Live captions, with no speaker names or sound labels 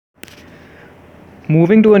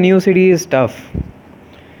Moving to a new city is tough.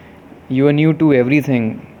 You are new to everything: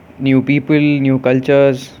 new people, new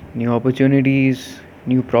cultures, new opportunities,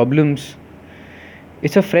 new problems.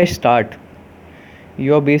 It's a fresh start.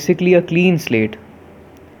 You are basically a clean slate.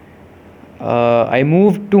 I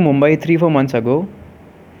moved to Mumbai 4 months ago.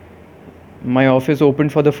 My office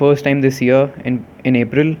opened for the first time this year in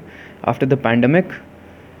April after the pandemic,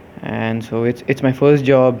 and so it's my first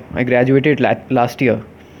job. I graduated last year.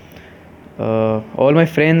 All my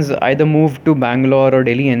friends either moved to Bangalore or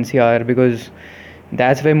Delhi NCR because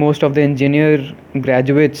that's where most of the engineer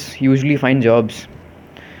graduates usually find jobs.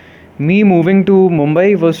 Me moving to Mumbai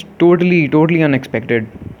was totally unexpected.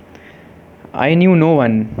 I knew no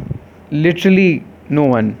one, literally no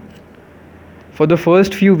one. For the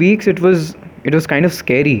first few weeks, it was kind of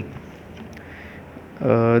scary.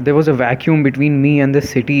 There was a vacuum between me and the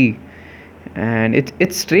city, and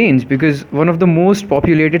it's strange because one of the most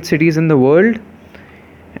populated cities in the world,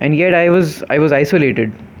 and yet I was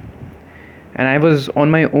isolated, and I was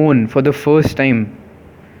on my own for the first time,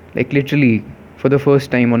 like literally for the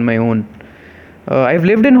first time on my own. I've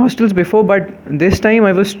lived in hostels before, but this time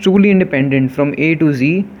I was truly independent from A to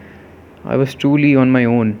Z. I was truly on my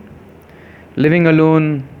own, living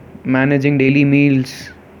alone, managing daily meals,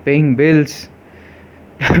 paying bills,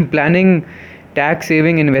 planning tax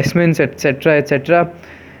saving investments, etc. etc.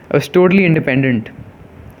 I was totally independent,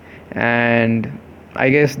 and I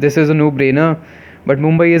guess this is a no brainer, but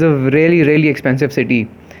Mumbai is a really expensive city,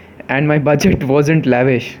 and my budget wasn't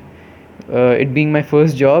lavish. It being my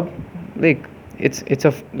first job, like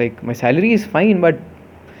like my salary is fine, but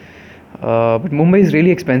Mumbai is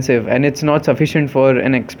really expensive, and it's not sufficient for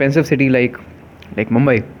an expensive city like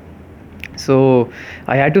Mumbai. So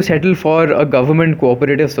I had to settle for a government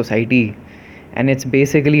cooperative society, and it's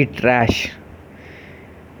basically trash.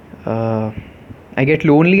 Uh, I get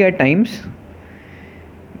lonely at times,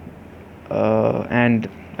 and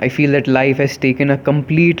I feel that life has taken a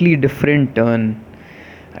completely different turn.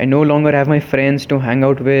 I no longer have my friends to hang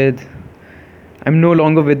out with. I'm no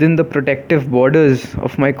longer within the protective borders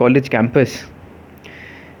of my college campus.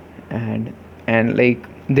 And like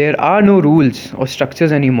there are no rules or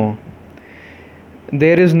structures anymore.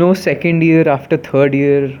 There is no second year after third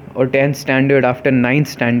year or 10th standard after ninth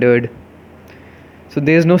standard. So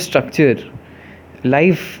there's no structure.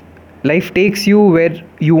 Life life takes you where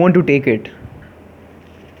you want to take it.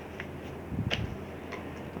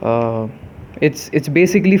 Uh, it's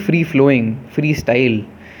basically free flowing, freestyle.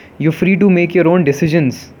 You're free to make your own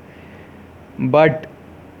decisions, but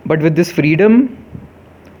with this freedom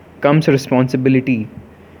comes responsibility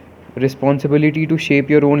to shape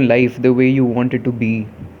your own life the way you want it to be.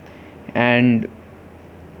 And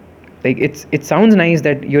like it sounds nice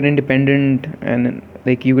that you're independent and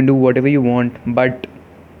like you can do whatever you want, but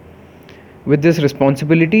with this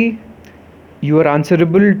responsibility you are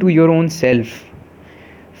answerable to your own self.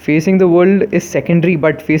 Facing the world is secondary,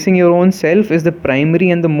 but facing your own self is the primary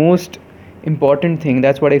and the most important thing.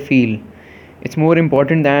 That's what I feel. It's more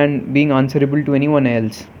important than being answerable to anyone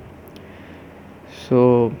else.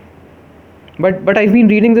 So but I've been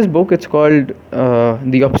reading this book. It's called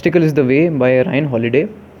The Obstacle is the Way by Ryan Holiday,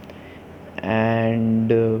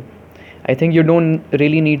 and I think you don't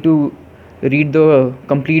really need to read the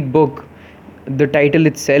complete book. The title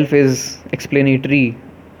itself is explanatory,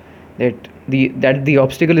 that the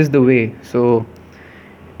obstacle is the way. So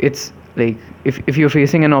it's like if you're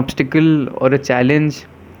facing an obstacle or a challenge,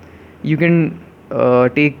 you can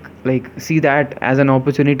take like see that as an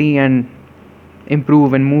opportunity and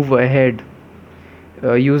improve and move ahead.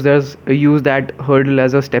 Use that hurdle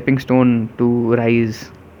as a stepping stone to rise,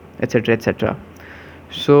 etc etc.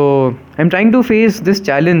 So I'm trying to face this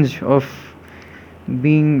challenge of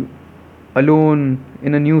being alone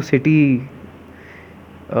in a new city.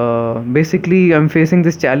 Basically I'm facing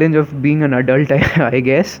this challenge of being an adult, I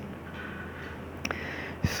guess.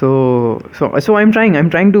 So I'm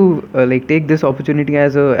trying to like take this opportunity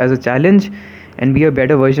as a challenge and be a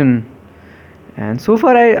better version. And so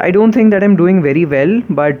far I don't think that I'm doing very well,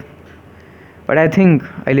 but I think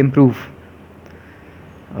I'll improve,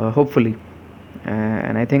 hopefully,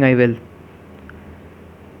 and I think I will.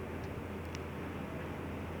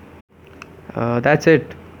 That's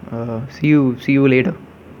it. See you later.